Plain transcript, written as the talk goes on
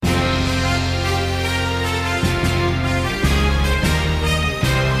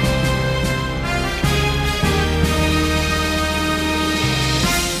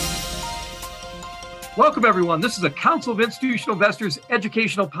Welcome, everyone. This is a Council of Institutional Investors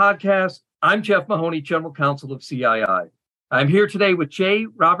educational podcast. I'm Jeff Mahoney, General Counsel of CII. I'm here today with J.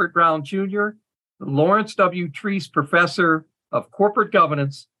 Robert Brown Jr., the Lawrence W. Treese Professor of Corporate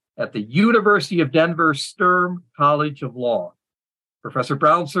Governance at the University of Denver Sturm College of Law. Professor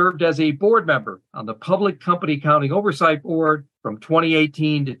Brown served as a board member on the Public Company Accounting Oversight Board from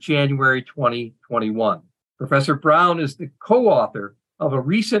 2018 to January 2021. Professor Brown is the co-author of a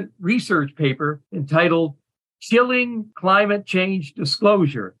recent research paper entitled Chilling Climate Change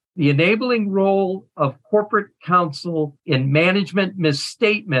Disclosure, the Enabling Role of Corporate Counsel in Management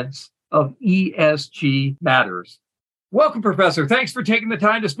Misstatements of ESG Matters. Welcome, Professor. Thanks for taking the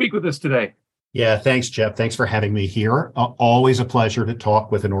time to speak with us today. Yeah, thanks, Jeff. Thanks for having me here. Always a pleasure to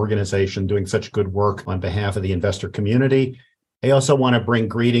talk with an organization doing such good work on behalf of the investor community. I also want to bring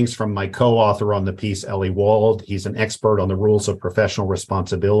greetings from my co-author on the piece, Ellie Wald. He's an expert on the rules of professional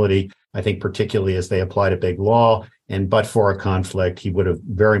responsibility, I think particularly as they apply to big law. And but for a conflict, he would have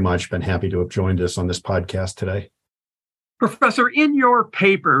very much been happy to have joined us on this podcast today. Professor, in your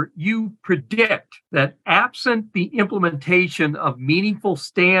paper, you predict that absent the implementation of meaningful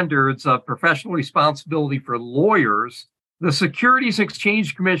standards of professional responsibility for lawyers, the Securities and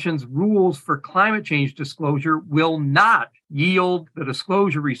Exchange Commission's rules for climate change disclosure will not yield the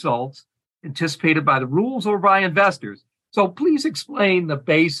disclosure results anticipated by the rules or by investors. So please explain the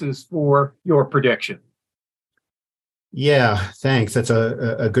basis for your prediction. Yeah, thanks. That's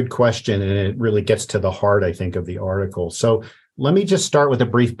a good question, and it really gets to the heart, I think, of the article. So let me just start with a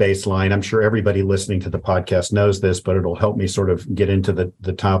brief baseline. I'm sure everybody listening to the podcast knows this, but it'll help me sort of get into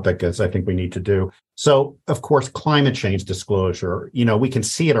the topic as I think we need to do. So, of course, climate change disclosure, we can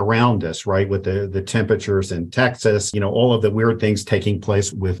see it around us, right, with the temperatures in Texas, all of the weird things taking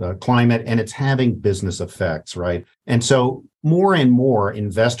place with climate, and it's having business effects, right? And so more and more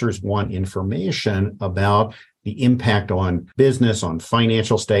investors want information about the impact on business, on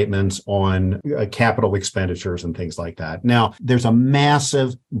financial statements, on capital expenditures and things like that. Now, there's a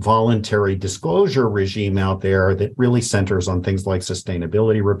massive voluntary disclosure regime out there that really centers on things like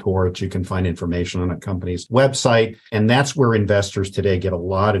sustainability reports. You can find information on a company's website, and that's where investors today get a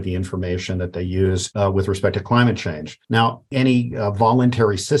lot of the information that they use with respect to climate change. Now, any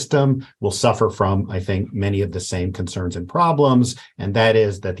voluntary system will suffer from, I think, many of the same concerns and problems, and that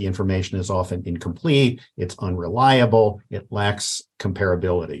is that the information is often incomplete, it's unreliable, it lacks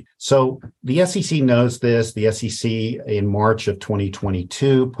comparability. So the SEC knows this. The SEC in March of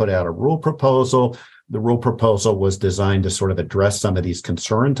 2022 put out a rule proposal. The rule proposal was designed to sort of address some of these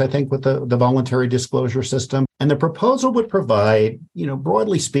concerns, I think, with the voluntary disclosure system. And the proposal would provide,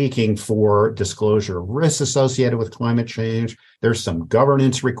 broadly speaking, for disclosure of risks associated with climate change. There's some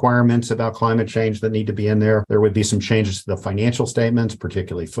governance requirements about climate change that need to be in there. There would be some changes to the financial statements,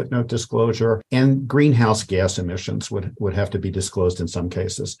 particularly footnote disclosure, and greenhouse gas emissions would have to be disclosed in some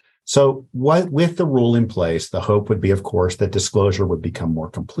cases. So with the rule in place, the hope would be, of course, that disclosure would become more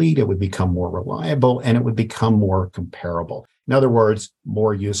complete, it would become more reliable, and it would become more comparable. In other words,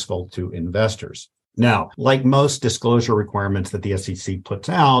 more useful to investors. Now, like most disclosure requirements that the SEC puts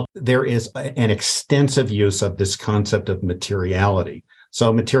out, there is an extensive use of this concept of materiality.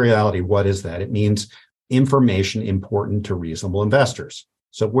 So materiality, what is that? It means information important to reasonable investors.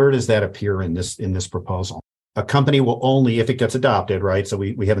 So where does that appear in this proposal? A company will only, if it gets adopted, right? So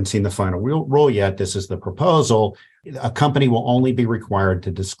we haven't seen the final rule yet. This is the proposal. A company will only be required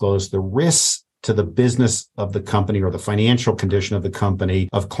to disclose the risks to the business of the company or the financial condition of the company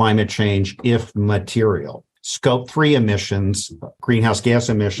of climate change if material. Scope 3 emissions, greenhouse gas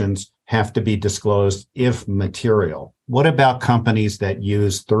emissions, have to be disclosed if material. What about companies that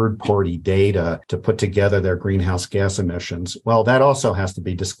use third-party data to put together their greenhouse gas emissions? Well, that also has to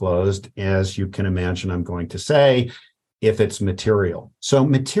be disclosed, as you can imagine I'm going to say, if it's material. So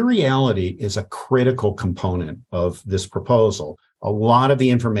materiality is a critical component of this proposal. A lot of the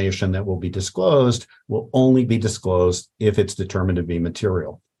information that will be disclosed will only be disclosed if it's determined to be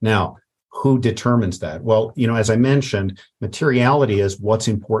material. Now, who determines that? Well, as I mentioned, materiality is what's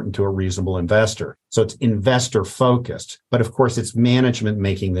important to a reasonable investor. So it's investor focused, but of course it's management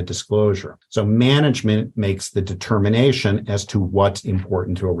making the disclosure. So management makes the determination as to what's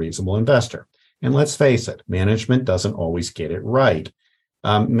important to a reasonable investor. And let's face it, management doesn't always get it right.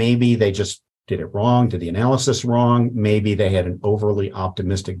 Maybe they just did it wrong, did the analysis wrong. Maybe they had an overly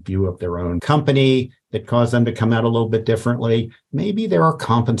optimistic view of their own company that caused them to come out a little bit differently. Maybe there are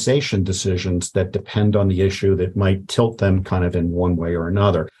compensation decisions that depend on the issue that might tilt them kind of in one way or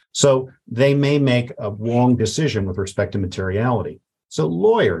another. So they may make a wrong decision with respect to materiality. So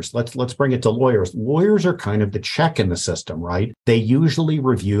lawyers, let's bring it to lawyers. Lawyers are kind of the check in the system, right? They usually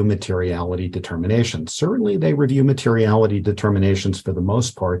review materiality determinations. Certainly they review materiality determinations for the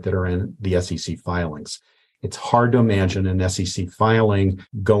most part that are in the SEC filings. It's hard to imagine an SEC filing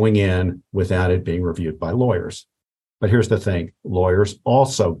going in without it being reviewed by lawyers. But here's the thing, lawyers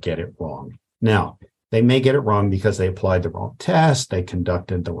also get it wrong. Now, they may get it wrong because they applied the wrong test, they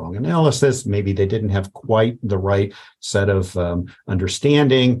conducted the wrong analysis, maybe they didn't have quite the right set of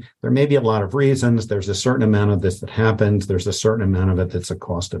understanding. There may be a lot of reasons. There's a certain amount of this that happens. There's a certain amount of it that's a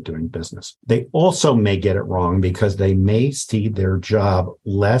cost of doing business. They also may get it wrong because they may see their job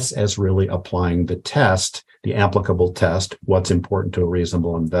less as really applying the test, the applicable test, what's important to a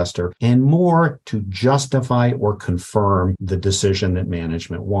reasonable investor, and more to justify or confirm the decision that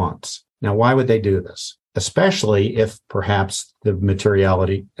management wants. Now, why would they do this? Especially if perhaps the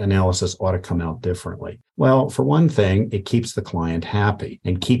materiality analysis ought to come out differently. Well, for one thing, it keeps the client happy.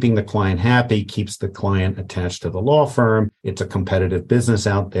 And keeping the client happy keeps the client attached to the law firm. It's a competitive business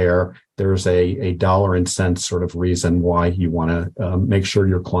out there. There's a dollar and cents sort of reason why you want to make sure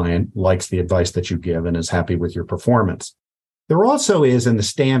your client likes the advice that you give and is happy with your performance. There also is in the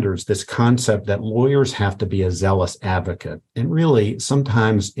standards this concept that lawyers have to be a zealous advocate. And really,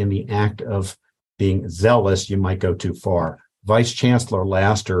 sometimes in the act of being zealous, you might go too far. Vice Chancellor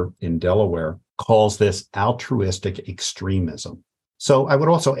Laster in Delaware calls this altruistic extremism. So I would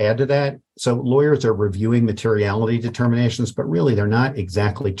also add to that. So lawyers are reviewing materiality determinations, but really they're not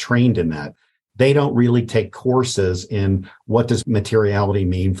exactly trained in that. They don't really take courses in what does materiality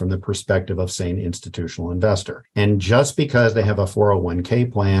mean from the perspective of, say, an institutional investor. And just because they have a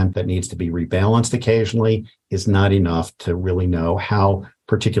 401k plan that needs to be rebalanced occasionally is not enough to really know how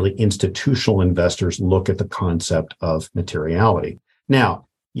particularly institutional investors look at the concept of materiality. Now,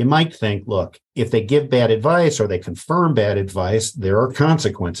 you might think, look, if they give bad advice or they confirm bad advice, there are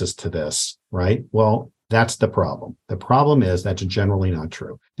consequences to this, right? Well, that's the problem. The problem is that's generally not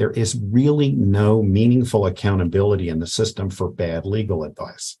true. There is really no meaningful accountability in the system for bad legal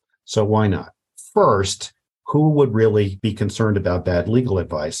advice. So why not? First, who would really be concerned about bad legal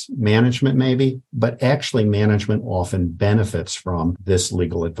advice? Management, maybe, but actually management often benefits from this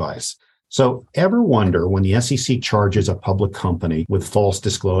legal advice. So ever wonder when the SEC charges a public company with false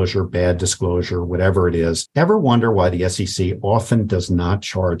disclosure, bad disclosure, whatever it is, ever wonder why the SEC often does not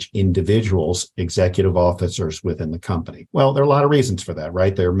charge individuals, executive officers within the company? Well, there are a lot of reasons for that,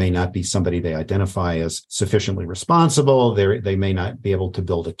 right? There may not be somebody they identify as sufficiently responsible. They may not be able to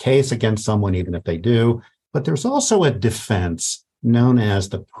build a case against someone, even if they do. But there's also a defense known as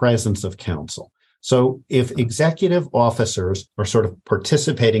the presence of counsel. So if executive officers are sort of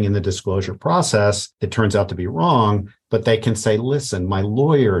participating in the disclosure process, it turns out to be wrong, but they can say, listen, my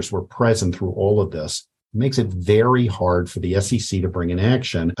lawyers were present through all of this. It makes it very hard for the SEC to bring an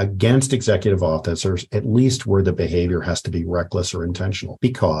action against executive officers, at least where the behavior has to be reckless or intentional,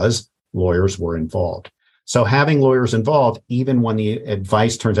 because lawyers were involved. So having lawyers involved, even when the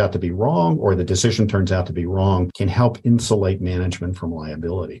advice turns out to be wrong or the decision turns out to be wrong, can help insulate management from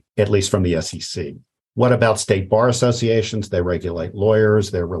liability, at least from the SEC. What about state bar associations? They regulate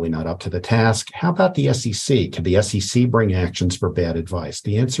lawyers. They're really not up to the task. How about the SEC? Could the SEC bring actions for bad advice?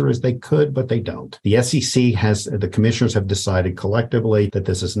 The answer is they could, but they don't. The SEC the commissioners have decided collectively that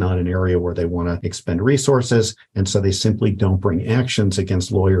this is not an area where they want to expend resources. And so they simply don't bring actions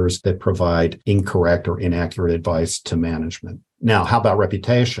against lawyers that provide incorrect or inaccurate advice to management. Now, how about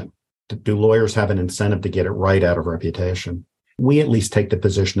reputation? Do lawyers have an incentive to get it right out of reputation? We at least take the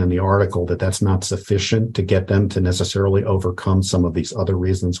position in the article that that's not sufficient to get them to necessarily overcome some of these other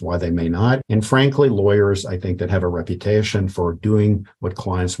reasons why they may not. And frankly, lawyers, I think, that have a reputation for doing what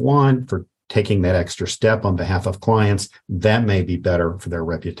clients want, for taking that extra step on behalf of clients, that may be better for their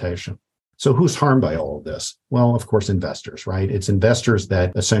reputation. So who's harmed by all of this? Well, of course, investors, right? It's investors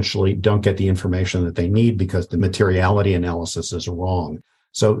that essentially don't get the information that they need because the materiality analysis is wrong.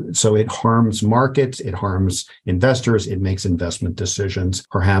 So it harms markets, it harms investors, it makes investment decisions.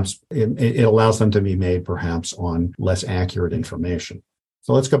 Perhaps it allows them to be made perhaps on less accurate information.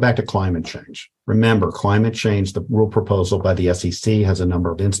 So let's go back to climate change. Remember, climate change, the rule proposal by the SEC has a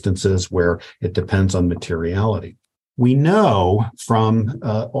number of instances where it depends on materiality. We know from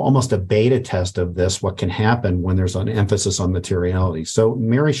almost a beta test of this what can happen when there's an emphasis on materiality. So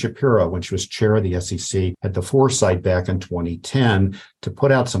Mary Shapiro, when she was chair of the SEC, had the foresight back in 2010 to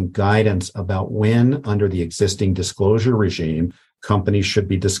put out some guidance about when, under the existing disclosure regime, companies should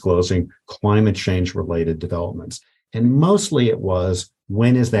be disclosing climate change-related developments. And mostly it was,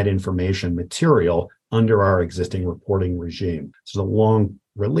 when is that information material under our existing reporting regime? So the long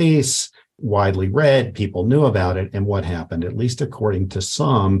release. widely read, people knew about it, and what happened? At least according to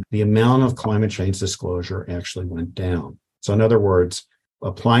some, the amount of climate change disclosure actually went down. So in other words,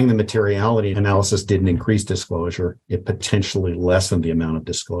 applying the materiality analysis didn't increase disclosure, it potentially lessened the amount of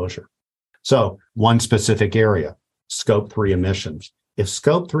disclosure. So one specific area, Scope 3 emissions. If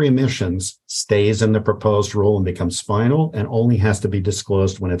Scope 3 emissions stays in the proposed rule and becomes final and only has to be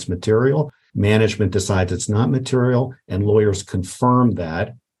disclosed when it's material, management decides it's not material and lawyers confirm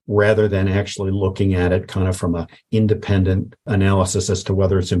that rather than actually looking at it kind of from an independent analysis as to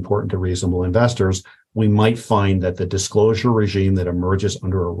whether it's important to reasonable investors, we might find that the disclosure regime that emerges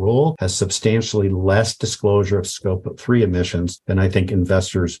under a rule has substantially less disclosure of Scope 3 emissions than I think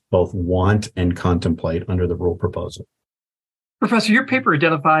investors both want and contemplate under the rule proposal. Professor, your paper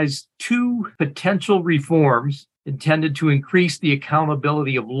identifies two potential reforms intended to increase the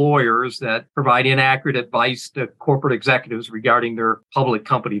accountability of lawyers that provide inaccurate advice to corporate executives regarding their public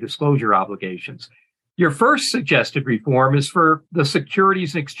company disclosure obligations. Your first suggested reform is for the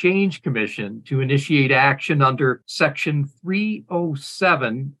Securities and Exchange Commission to initiate action under Section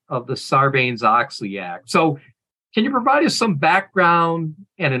 307 of the Sarbanes-Oxley Act. So, can you provide us some background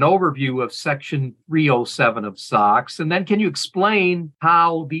and an overview of Section 307 of SOX? And then can you explain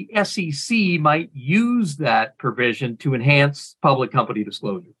how the SEC might use that provision to enhance public company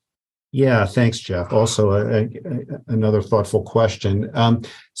disclosure? Yeah, thanks, Jeff. Also, another thoughtful question.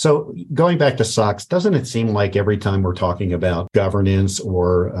 So going back to SOX, doesn't it seem like every time we're talking about governance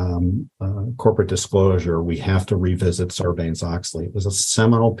or corporate disclosure, we have to revisit Sarbanes-Oxley? It was a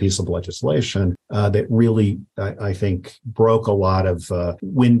seminal piece of legislation that really, I think, broke a lot of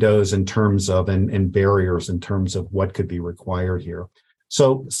windows in terms of and barriers in terms of what could be required here.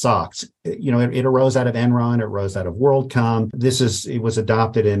 So SOX, it arose out of Enron, it arose out of WorldCom. It was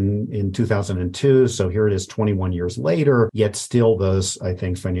adopted in 2002. So here it is 21 years later, yet still those, I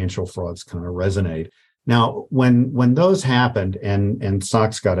think, financial frauds kind of resonate. Now, when those happened and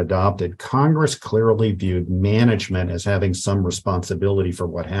SOX got adopted, Congress clearly viewed management as having some responsibility for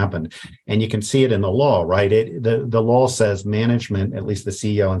what happened. And you can see it in the law, right? The law says management, at least the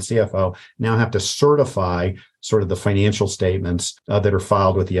CEO and CFO, now have to certify sort of the financial statements that are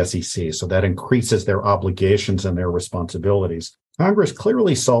filed with the SEC. So that increases their obligations and their responsibilities. Congress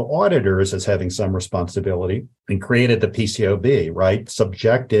clearly saw auditors as having some responsibility and created the PCAOB, right?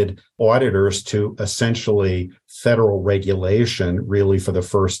 Subjected auditors to essentially federal regulation, really for the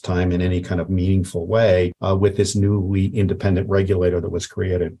first time in any kind of meaningful way, with this newly independent regulator that was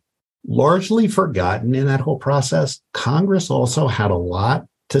created. Largely forgotten in that whole process, Congress also had a lot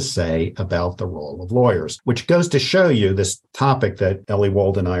to say about the role of lawyers, which goes to show you this topic that Ellie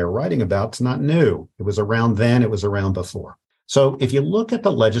Wald and I are writing about is not new. It was around then, it was around before. So if you look at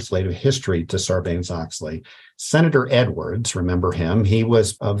the legislative history to Sarbanes-Oxley, Senator Edwards, remember him, he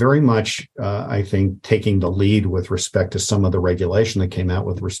was very much, I think, taking the lead with respect to some of the regulation that came out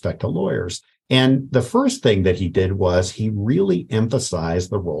with respect to lawyers. And the first thing that he did was he really emphasized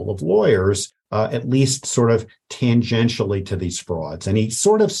the role of lawyers, at least sort of tangentially to these frauds. And he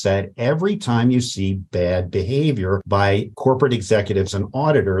sort of said, every time you see bad behavior by corporate executives and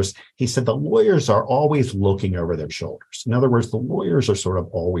auditors, he said the lawyers are always looking over their shoulders. In other words, the lawyers are sort of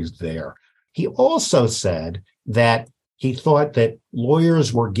always there. He also said that he thought that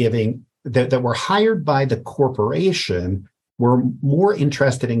lawyers were that were hired by the corporation were more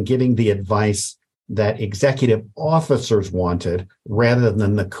interested in giving the advice that executive officers wanted rather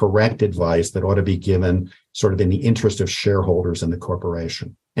than the correct advice that ought to be given sort of in the interest of shareholders in the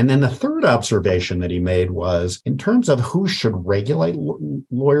corporation. And then the third observation that he made was in terms of who should regulate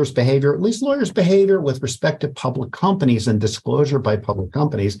lawyers' behavior, at least lawyers' behavior with respect to public companies and disclosure by public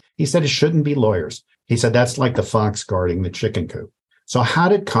companies, he said it shouldn't be lawyers. He said that's like the fox guarding the chicken coop. So how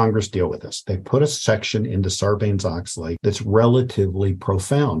did Congress deal with this? They put a section into Sarbanes-Oxley that's relatively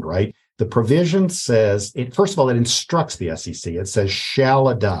profound, right? The provision says, first of all, it instructs the SEC. It says shall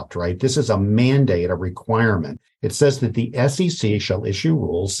adopt, right? This is a mandate, a requirement. It says that the SEC shall issue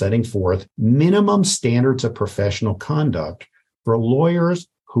rules setting forth minimum standards of professional conduct for lawyers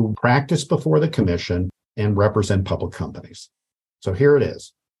who practice before the commission and represent public companies. So here it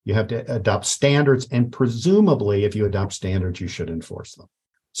is. You have to adopt standards, and presumably, if you adopt standards, you should enforce them.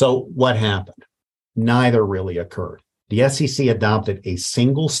 So what happened? Neither really occurred. The SEC adopted a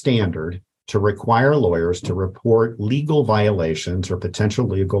single standard to require lawyers to report legal violations or potential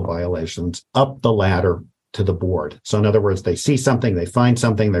legal violations up the ladder to the board. So in other words, they see something, they find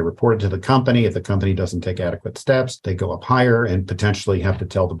something, they report it to the company. If the company doesn't take adequate steps, they go up higher and potentially have to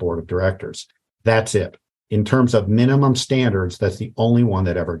tell the board of directors. That's it. In terms of minimum standards, that's the only one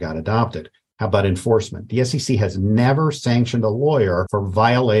that ever got adopted. How about enforcement? The SEC has never sanctioned a lawyer for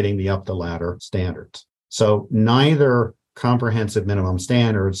violating the up-the-ladder standards. So neither comprehensive minimum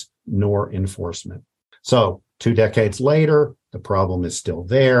standards nor enforcement. So 2 decades later, the problem is still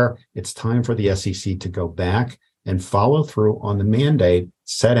there. It's time for the SEC to go back and follow through on the mandate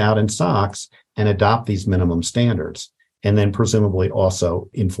set out in SOX and adopt these minimum standards, and then presumably also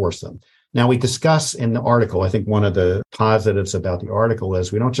enforce them. Now, we discuss in the article, I think one of the positives about the article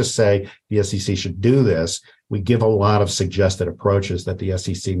is we don't just say the SEC should do this. We give a lot of suggested approaches that the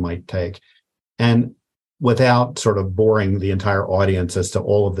SEC might take. And without sort of boring the entire audience as to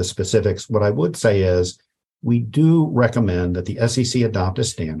all of the specifics, what I would say is we do recommend that the SEC adopt a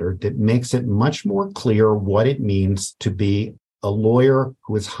standard that makes it much more clear what it means to be a lawyer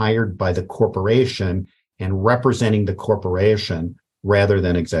who is hired by the corporation and representing the corporation rather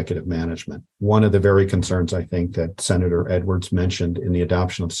than executive management. One of the very concerns, I think, that Senator Edwards mentioned in the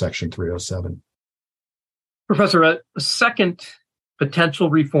adoption of Section 307. Professor, a second potential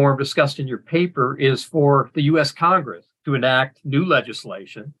reform discussed in your paper is for the U.S. Congress to enact new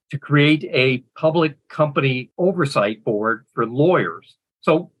legislation to create a public company oversight board for lawyers.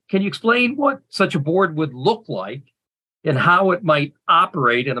 So can you explain what such a board would look like and how it might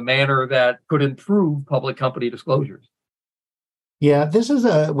operate in a manner that could improve public company disclosures? Yeah, this is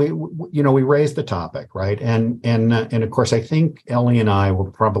we raised the topic, right? And of course, I think Ellie and I will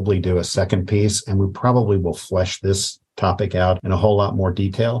probably do a second piece, and we probably will flesh this topic out in a whole lot more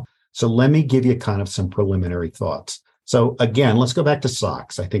detail. So let me give you kind of some preliminary thoughts. So again, let's go back to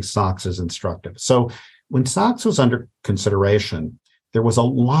SOX. I think SOX is instructive. So when SOX was under consideration, there was a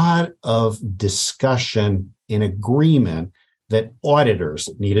lot of discussion in agreement that auditors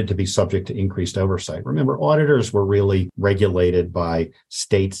needed to be subject to increased oversight. Remember, auditors were really regulated by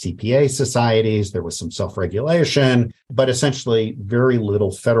state CPA societies. There was some self-regulation, but essentially very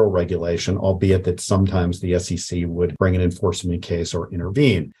little federal regulation, albeit that sometimes the SEC would bring an enforcement case or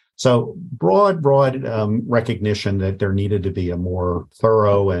intervene. So broad recognition that there needed to be a more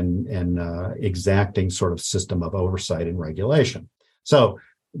thorough and exacting sort of system of oversight and regulation. So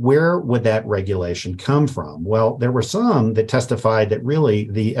where would that regulation come from? Well, there were some that testified that really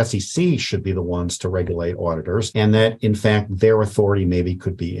the SEC should be the ones to regulate auditors and that, in fact, their authority maybe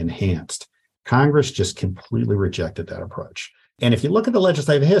could be enhanced. Congress just completely rejected that approach. And if you look at the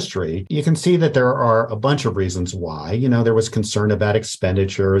legislative history, you can see that there are a bunch of reasons why. There was concern about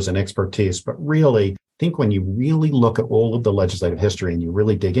expenditures and expertise, but really, I think when you really look at all of the legislative history and you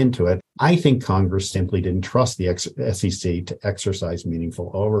really dig into it, I think Congress simply didn't trust the SEC to exercise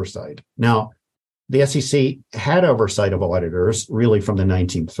meaningful oversight. Now, the SEC had oversight of auditors really from the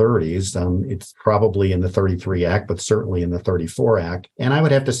 1930s. It's probably in the 33 Act, but certainly in the 34 Act. And I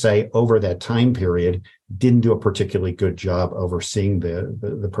would have to say over that time period, didn't do a particularly good job overseeing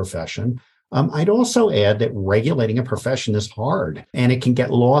the profession. I'd also add that regulating a profession is hard and it can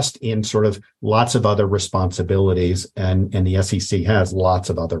get lost in sort of lots of other responsibilities. And the SEC has lots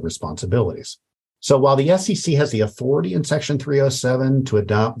of other responsibilities. So while the SEC has the authority in Section 307 to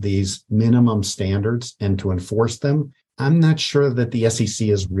adopt these minimum standards and to enforce them, I'm not sure that the SEC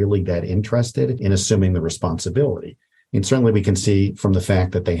is really that interested in assuming the responsibility. And certainly we can see from the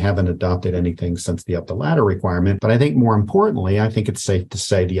fact that they haven't adopted anything since the up-the-ladder requirement. But I think more importantly, I think it's safe to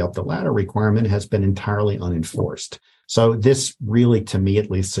say the up-the-ladder requirement has been entirely unenforced. So this really, to me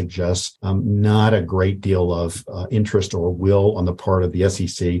at least, suggests not a great deal of interest or will on the part of the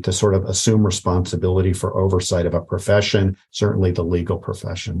SEC to sort of assume responsibility for oversight of a profession, certainly the legal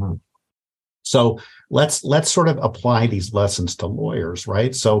profession. So let's sort of apply these lessons to lawyers,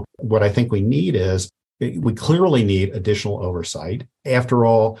 right? So what I think we need is we clearly need additional oversight. After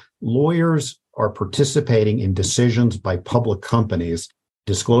all, lawyers are participating in decisions by public companies,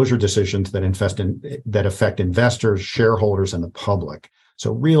 disclosure decisions that affect investors, shareholders, and the public.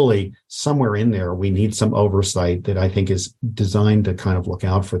 So really, somewhere in there, we need some oversight that I think is designed to kind of look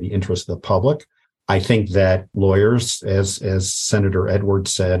out for the interest of the public. I think that lawyers, as Senator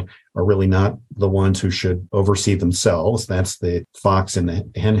Edwards said, are really not the ones who should oversee themselves. That's the fox in the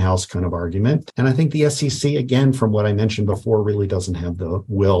henhouse kind of argument. And I think the SEC, again, from what I mentioned before, really doesn't have the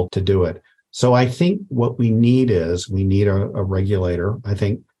will to do it. So I think what we need is a regulator, I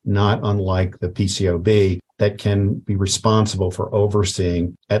think not unlike the PCAOB, that can be responsible for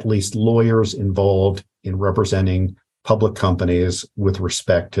overseeing at least lawyers involved in representing public companies with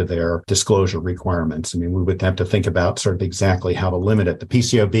respect to their disclosure requirements. I mean, we would have to think about sort of exactly how to limit it. The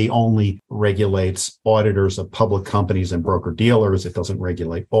PCAOB only regulates auditors of public companies and broker-dealers. It doesn't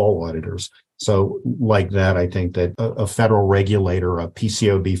regulate all auditors. So like that, I think that a federal regulator, a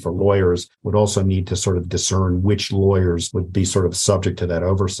PCAOB for lawyers, would also need to sort of discern which lawyers would be sort of subject to that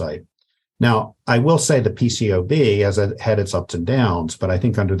oversight. Now, I will say the PCAOB has had its ups and downs, but I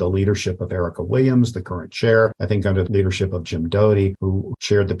think under the leadership of Erica Williams, the current chair, I think under the leadership of Jim Doty, who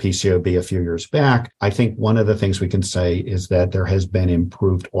chaired the PCAOB a few years back, I think one of the things we can say is that there has been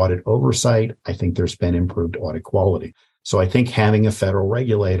improved audit oversight. I think there's been improved audit quality. So I think having a federal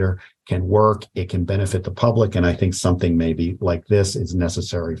regulator can work. It can benefit the public. And I think something maybe like this is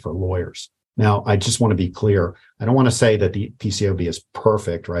necessary for lawyers. Now, I just want to be clear. I don't want to say that the PCAOB is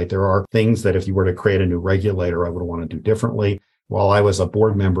perfect, right? There are things that if you were to create a new regulator, I would want to do differently. While I was a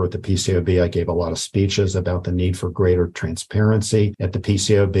board member at the PCAOB, I gave a lot of speeches about the need for greater transparency at the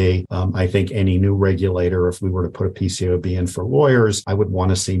PCAOB. I think any new regulator, if we were to put a PCAOB in for lawyers, I would want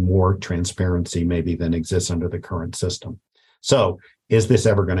to see more transparency maybe than exists under the current system. So is this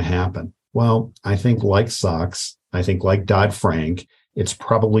ever going to happen? Well, I think like SOX, I think like Dodd-Frank, it's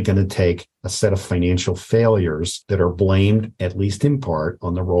probably going to take a set of financial failures that are blamed, at least in part,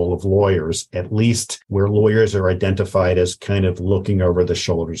 on the role of lawyers, at least where lawyers are identified as kind of looking over the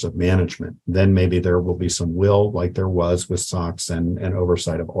shoulders of management. Then maybe there will be some will, like there was with SOX and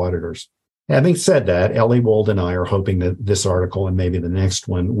oversight of auditors. Having said that, Ellie Wold and I are hoping that this article and maybe the next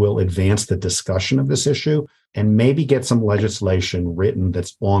one will advance the discussion of this issue and maybe get some legislation written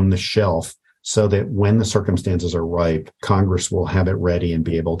that's on the shelf so that when the circumstances are ripe, Congress will have it ready and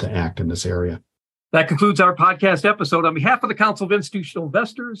be able to act in this area. That concludes our podcast episode. On behalf of the Council of Institutional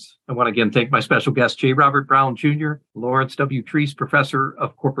Investors, I want to again thank my special guest, J. Robert Brown, Jr., Lawrence W. Treese Professor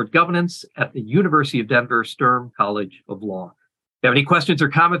of Corporate Governance at the University of Denver Sturm College of Law. If you have any questions or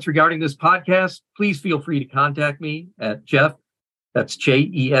comments regarding this podcast, please feel free to contact me at Jeff, that's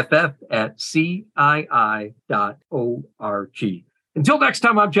JEFF, at CII.org. Until next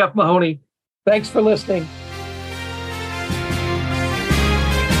time, I'm Jeff Mahoney. Thanks for listening.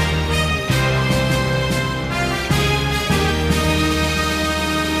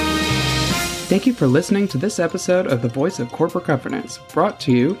 Thank you for listening to this episode of The Voice of Corporate Governance, brought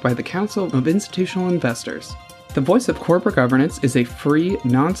to you by the Council of Institutional Investors. The Voice of Corporate Governance is a free,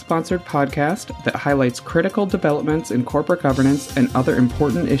 non-sponsored podcast that highlights critical developments in corporate governance and other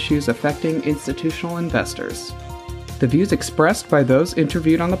important issues affecting institutional investors. The views expressed by those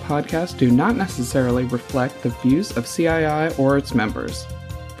interviewed on the podcast do not necessarily reflect the views of CII or its members.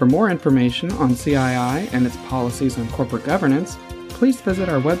 For more information on CII and its policies on corporate governance, please visit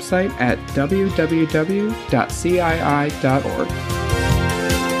our website at www.cii.org.